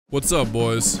What's up,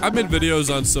 boys? I've made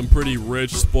videos on some pretty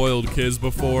rich, spoiled kids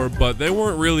before, but they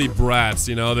weren't really brats,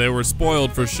 you know? They were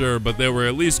spoiled for sure, but they were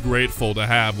at least grateful to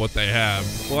have what they have.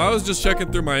 Well, I was just checking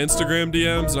through my Instagram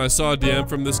DMs, and I saw a DM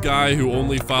from this guy who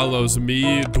only follows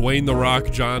me, Dwayne "The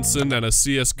Rock" Johnson, and a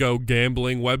CSGO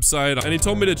gambling website, and he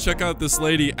told me to check out this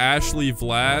lady, Ashley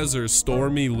Vlaz, or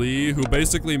Stormy Lee, who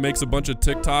basically makes a bunch of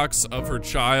TikToks of her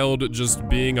child just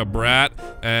being a brat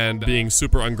and being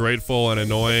super ungrateful and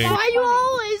annoying. Why are you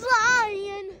always lying?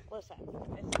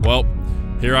 Well,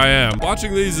 here I am.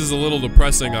 Watching these is a little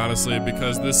depressing, honestly,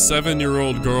 because this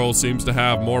 7-year-old girl seems to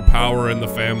have more power in the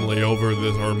family over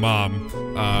her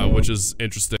mom, which is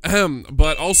interesting.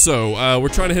 But also, we're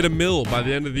trying to hit 1 mil by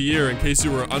the end of the year, in case you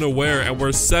were unaware, and we're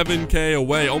 7K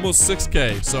away, almost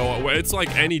 6K, so it's like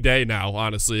any day now,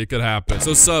 honestly, it could happen.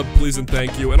 So sub, please and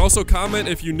thank you, and also comment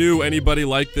if you knew anybody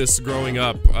like this growing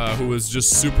up, who was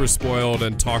just super spoiled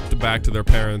and talked back to their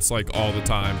parents like all the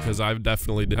time, because I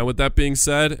definitely did. And with that being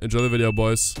said, enjoy the video,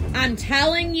 boys. I'm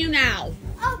telling you now.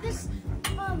 Oh, this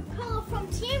pillow from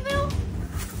Temu?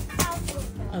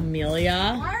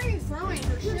 Amelia. Why are you throwing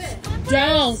her shit?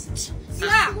 Don't.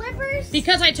 Stop. Slippers?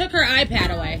 Because I took her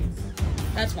iPad away.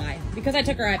 That's why. Because I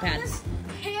took her iPad. This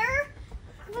hair?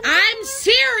 I'm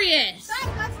serious.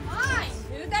 Stop, that's mine,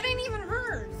 dude. That ain't even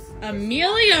hers.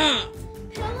 Amelia.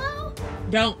 Pillow?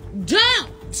 Don't.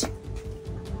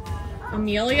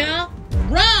 Amelia.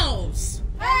 Rose.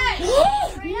 Hey!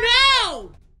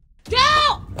 No!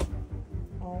 Don't!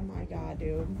 Oh my god,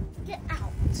 dude. Get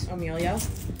out. Amelia.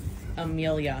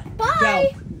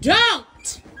 Bye.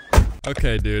 Don't!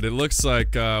 Okay, dude, it looks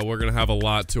like we're gonna have a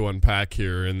lot to unpack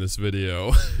here in this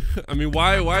video. I mean,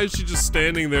 why is she just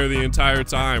standing there the entire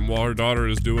time while her daughter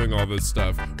is doing all this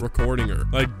stuff, recording her?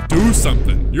 Like, do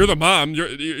something. You're the mom.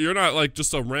 You're not like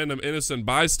just a random innocent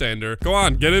bystander. Go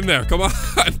on, get in there. Come on.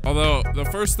 Although the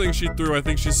first thing she threw, I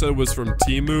think she said was from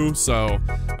Temu, so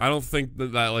I don't think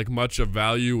that like much of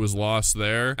value was lost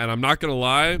there. And I'm not gonna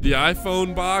lie, the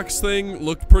iPhone box thing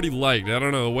looked pretty light. I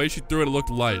don't know, the way she threw it, it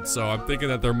looked light. So I'm thinking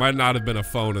that there might not have been a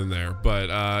phone in there,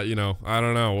 but you know, I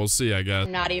don't know. We'll see, I guess.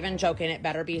 I'm not even joking. It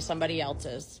better be somebody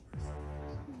else's.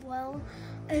 Well,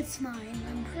 it's mine.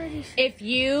 I'm pretty sure. If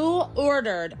you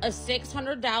ordered a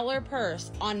 $600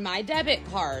 purse on my debit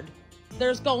card,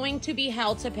 there's going to be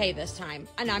hell to pay this time,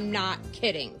 and I'm not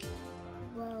kidding.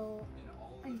 Well,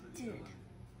 I did.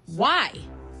 Why?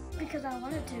 Because I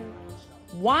wanted to.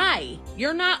 Why?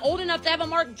 You're not old enough to have a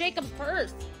Marc Jacobs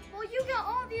purse. Well, you get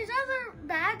all these other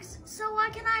bags, so why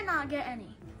can I not get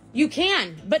any? You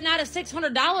can, but not a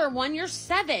 $600 one. You're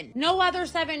 7. No other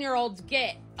 7-year-olds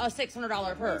get a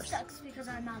 $600 It purse. sucks because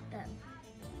I'm not them.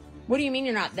 What do you mean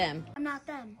you're not them? I'm not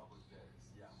them.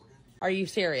 Are you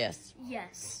serious?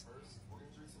 Yes.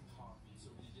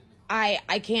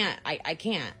 I can't. I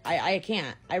can't.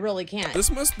 I really can't. This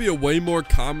must be a way more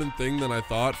common thing than I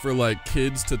thought for like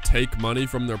kids to take money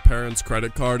from their parents'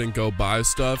 credit card and go buy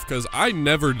stuff, because I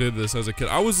never did this as a kid.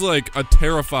 I was like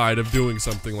terrified of doing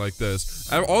something like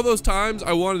this. All those times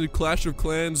I wanted Clash of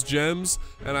Clans gems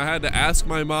and I had to ask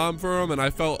my mom for them, and I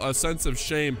felt a sense of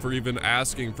shame for even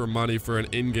asking for money for an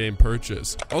in-game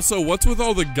purchase. Also, what's with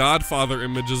all the Godfather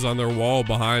images on their wall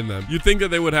behind them? You'd think that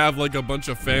they would have like a bunch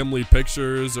of family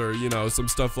pictures or, you know, some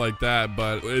stuff like that,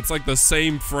 but it's like the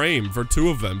same frame for 2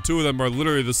 of them. 2 of them are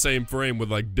literally the same frame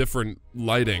with like different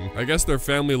lighting. I guess their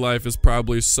family life is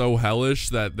probably so hellish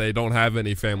that they don't have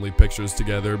any family pictures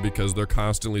together because they're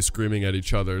constantly screaming at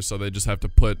each other, so they just have to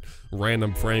put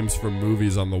random frames from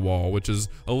movies on the wall, which is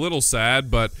a little sad,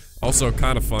 but also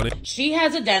kind of funny. She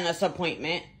has a dentist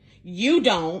appointment. You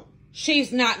don't.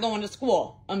 She's not going to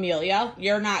school. Amelia,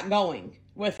 you're not going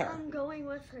with her. I'm going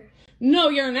with her. No,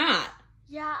 you're not.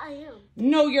 Yeah, I am.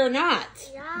 No, you're not.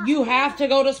 Yeah. You have to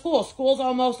go to school. School's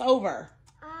almost over.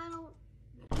 I don't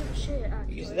give a shit,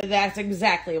 actually. That's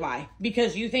exactly why.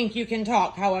 Because you think you can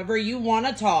talk however you want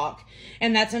to talk.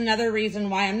 And that's another reason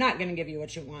why I'm not going to give you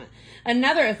what you want.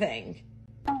 Another thing.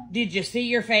 Did you see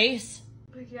your face?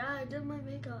 Yeah, I did my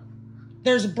makeup.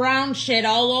 There's brown shit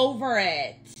all over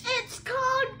it. It's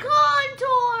called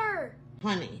contour!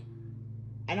 Honey,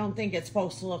 I don't think it's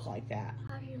supposed to look like that.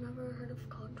 Have you never heard of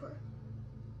contour?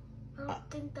 I don't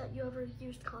think that you ever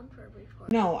used contour before.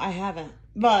 No, I haven't.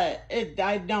 But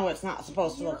I know it's not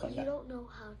supposed to look like You that. don't know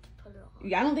how to put it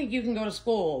on. I don't think you can go to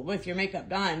school with your makeup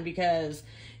done because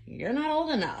you're not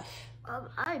old enough.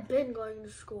 I've been going to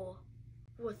school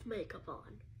with makeup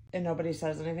on. And nobody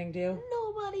says anything to you?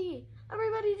 Nobody.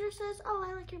 Everybody just says, oh,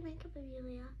 I like your makeup,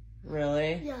 Amelia.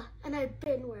 Really? Yeah, and I've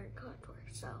been wearing contour,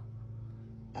 so.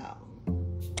 Oh.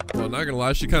 Well, not gonna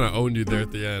lie, she kind of owned you there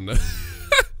at the end.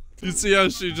 You see how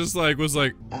she just like was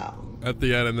like Oh. at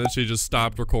the end, and then she just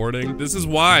stopped recording. This is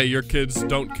why your kids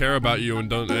don't care about you and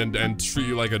don't and treat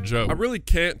you like a joke. I really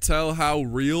can't tell how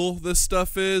real this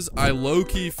stuff is. I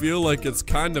low-key feel like it's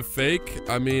kind of fake.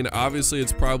 I mean, obviously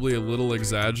it's probably a little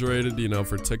exaggerated, you know,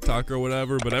 for TikTok or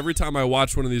whatever, but every time I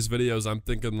watch one of these videos, I'm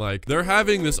thinking like, they're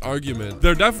having this argument.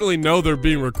 They definitely know they're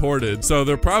being recorded, so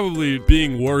they're probably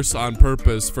being worse on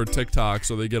purpose for TikTok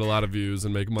so they get a lot of views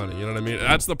and make money. You know what I mean?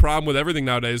 That's the problem with everything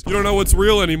nowadays. You don't know what's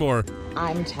real anymore.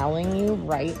 I'm telling you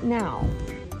right now,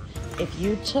 if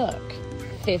you took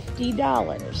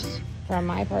 $50 from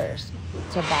my purse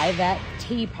to buy that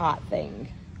teapot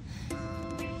thing,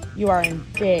 you are in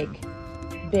big,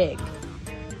 big,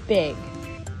 big,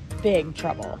 big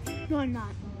trouble. No, I'm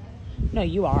not. No,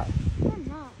 you are. No, I'm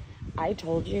not. I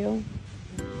told you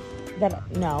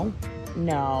that, no,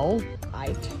 I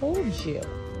told you.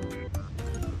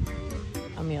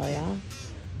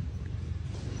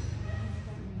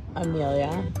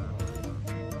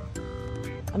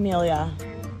 Amelia,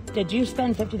 did you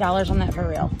spend $50 on that for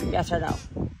real? Yes or no?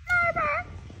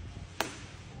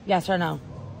 Yes or no?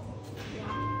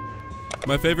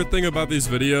 My favorite thing about these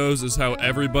videos is how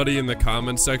everybody in the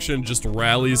comment section just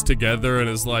rallies together and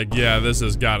is like, yeah, this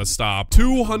has gotta stop.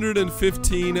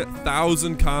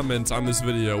 215,000 comments on this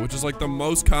video, which is like the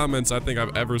most comments I think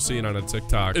I've ever seen on a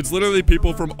TikTok. It's literally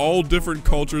people from all different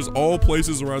cultures, all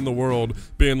places around the world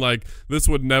being like, this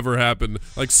would never happen.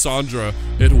 Like Sandra,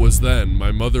 it was then.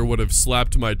 My mother would have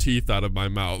slapped my teeth out of my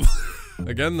mouth.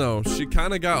 Again, though, she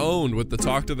kind of got owned with the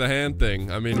talk to the hand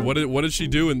thing. I mean, what did she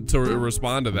do to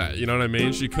respond to that? You know what I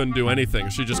mean? She couldn't do anything.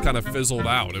 She just kind of fizzled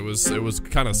out. It was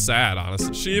kind of sad,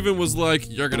 honestly. She even was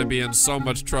like, "You're gonna be in so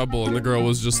much trouble," and the girl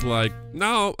was just like,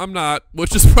 "No, I'm not,"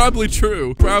 which is probably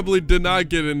true. Probably did not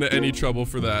get into any trouble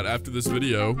for that after this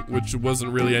video, which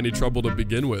wasn't really any trouble to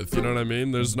begin with. You know what I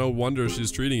mean? There's no wonder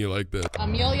she's treating you like this.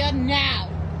 Amelia, now.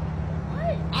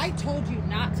 What? I told you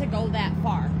not to go that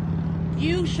far.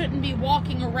 You shouldn't be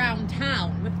walking around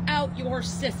town without your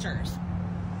sisters.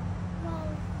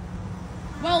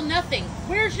 Well, nothing.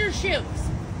 Where's your shoes?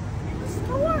 In the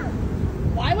store.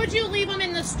 Why would you leave them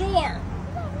in the store?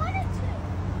 I wanted to.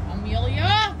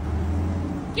 Amelia,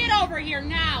 get over here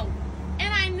now.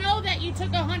 And I know that you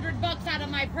took $100 out of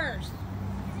my purse.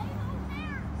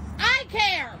 I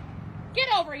care. Get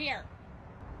over here.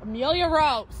 Amelia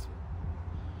Rose,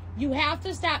 you have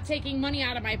to stop taking money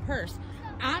out of my purse.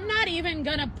 I'm not even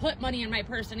gonna put money in my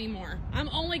purse anymore. I'm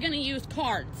only gonna use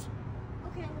cards.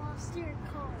 Okay, well, I'll steer your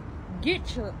car.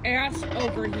 Get your ass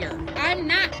over here. I'm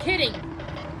not kidding.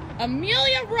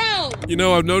 Amelia Rose! You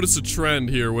know, I've noticed a trend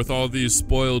here with all these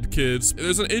spoiled kids.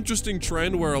 There's an interesting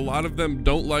trend where a lot of them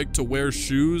don't like to wear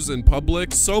shoes in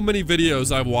public. So many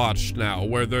videos I've watched now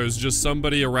where there's just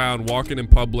somebody around walking in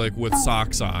public with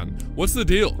socks on. What's the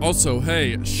deal? Also,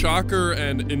 hey, shocker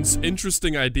and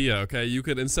interesting idea, okay? You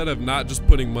could, instead of not just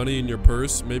putting money in your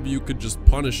purse, maybe you could just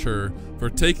punish her for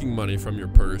taking money from your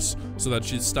purse so that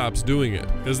she stops doing it.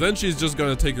 Because then she's just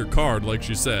gonna take your card, like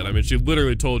she said. I mean, she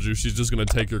literally told you she's just gonna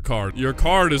take your card. Your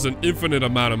card is an infinite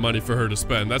amount of money for her to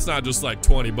spend. That's not just like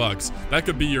 20 bucks. That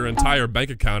could be your entire bank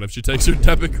account if she takes your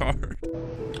debit card.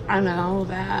 I know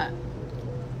that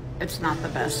it's not the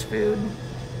best food,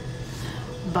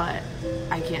 but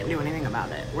I can't do anything about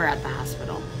it. We're at the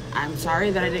hospital. I'm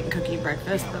sorry that I didn't cook you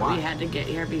breakfast, but we had to get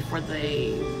here before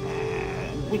they...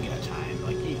 We got time.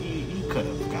 Like, you could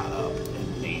have got up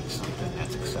and made something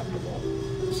that's acceptable.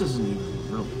 This isn't even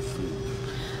really food.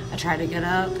 I tried to get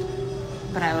up,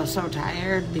 but I was so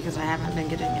tired because I haven't been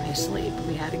getting any sleep.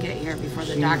 We had to get here before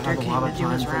the doctor came to do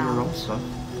his rounds.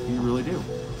 You really do.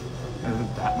 Is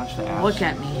it that much to ask? Look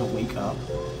at me. To wake up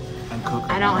and cook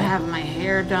a I don't meal? have my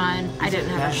hair done. I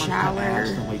didn't have a shower.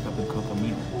 Ask to wake up and cook a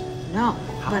meal? No,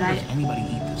 How but does anybody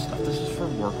eat this stuff? This is for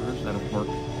workers that have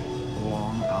worked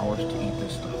long hours to eat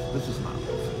this stuff. This is not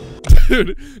food.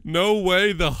 Dude, no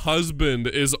way the husband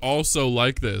is also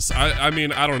like this. I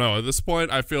mean, I don't know. At this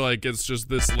point, I feel like it's just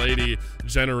this lady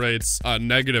generates a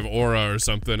negative aura or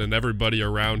something, and everybody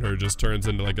around her just turns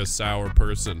into like a sour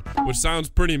person, which sounds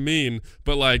pretty mean,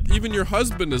 but like, even your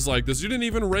husband is like this. You didn't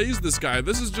even raise this guy.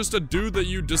 This is just a dude that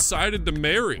you decided to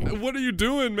marry. What are you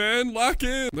doing, man? Lock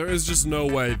in. There is just no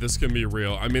way this can be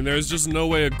real. I mean, there's just no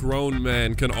way a grown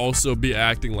man can also be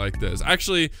acting like this.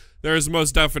 Actually, there is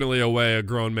most definitely a way a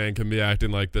grown man can be acting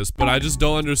like this, but I just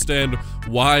don't understand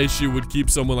why she would keep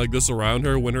someone like this around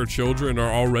her when her children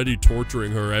are already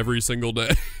torturing her every single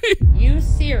day. you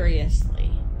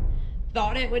seriously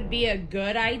thought it would be a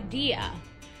good idea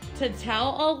to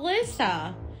tell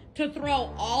Alyssa to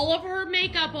throw all of her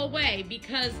makeup away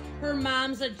because her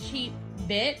mom's a cheap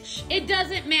bitch? It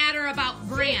doesn't matter about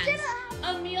brands. She didn't have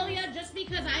Amelia, just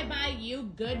because I buy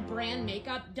you good brand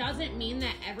makeup doesn't mean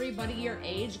that everybody your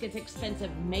age gets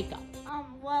expensive makeup.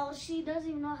 Well, she doesn't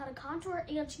even know how to contour,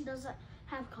 and she doesn't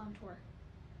have contour.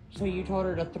 So you told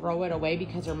her to throw it away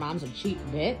because her mom's a cheap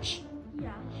bitch?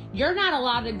 Yeah. You're not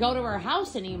allowed to go to her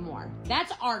house anymore.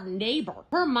 That's our neighbor.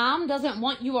 Her mom doesn't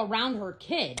want you around her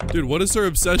kid. Dude, what is her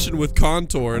obsession with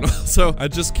contour? And also, I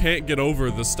just can't get over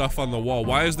the stuff on the wall.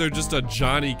 Why is there just a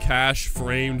Johnny Cash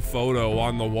framed photo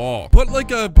on the wall? Put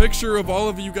like a picture of all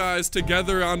of you guys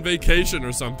together on vacation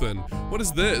or something. What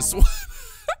is this?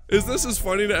 Is this as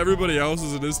funny to everybody else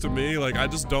as it is to me? Like, I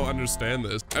just don't understand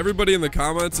this. Everybody in the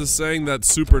comments is saying that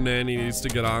Super Nanny needs to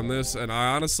get on this, and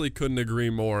I honestly couldn't agree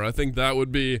more. I think that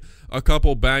would be a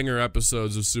couple banger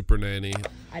episodes of Super Nanny.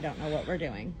 I don't know what we're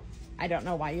doing. I don't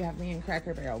know why you have me in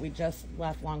Cracker Barrel. We just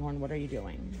left Longhorn. What are you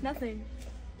doing? Nothing.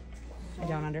 I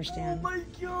don't understand. Oh my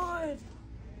god.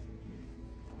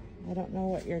 I don't know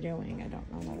what you're doing. I don't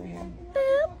know what we're here.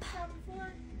 Boop.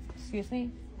 Excuse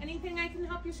me? Anything I can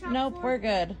help you shop Nope, for? we're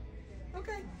good.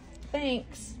 Okay.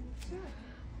 Thanks.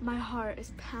 My heart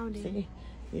is pounding. See?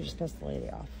 You just pissed the lady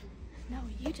off. No,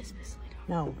 you just pissed me off.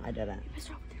 No, I didn't. Pissed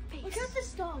her off with your face. Look at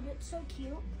this dog. It's so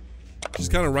cute. She's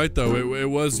kind of right, though.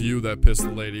 It was you that pissed the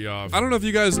lady off. I don't know if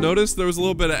you guys noticed, there was a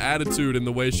little bit of attitude in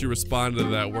the way she responded to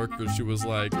that worker. She was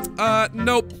like,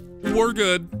 nope, we're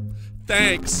good.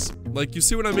 Thanks. Like, you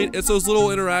see what I mean? It's those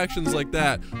little interactions like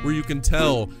that where you can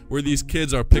tell where these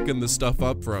kids are picking this stuff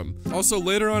up from. Also,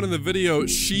 later on in the video,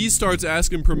 she starts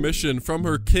asking permission from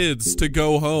her kids to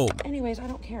go home. Anyways, I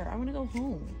don't care. I want to go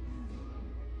home.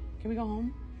 Can we go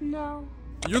home? No.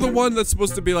 You're the one that's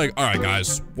supposed to be like, all right,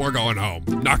 guys, we're going home.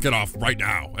 Knock it off right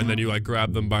now. And then you like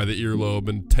grab them by the earlobe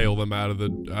and tail them out of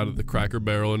the Cracker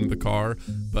Barrel into the car.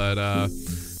 But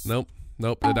nope.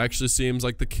 Nope, it actually seems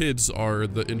like the kids are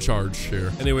in charge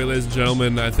here. Anyway, ladies and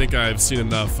gentlemen, I think I've seen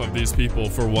enough of these people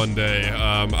for one day.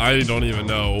 I don't even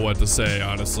know what to say,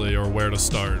 honestly, or where to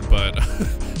start, but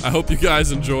I hope you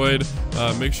guys enjoyed.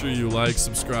 Make sure you like,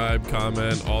 subscribe,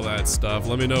 comment, all that stuff.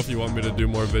 Let me know if you want me to do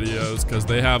more videos, because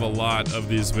they have a lot of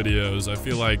these videos. I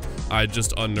feel like I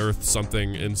just unearthed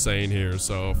something insane here.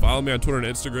 So follow me on Twitter and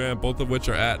Instagram, both of which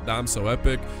are at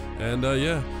DomSoEpic. And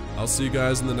yeah, I'll see you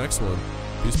guys in the next one.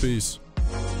 Peace, peace.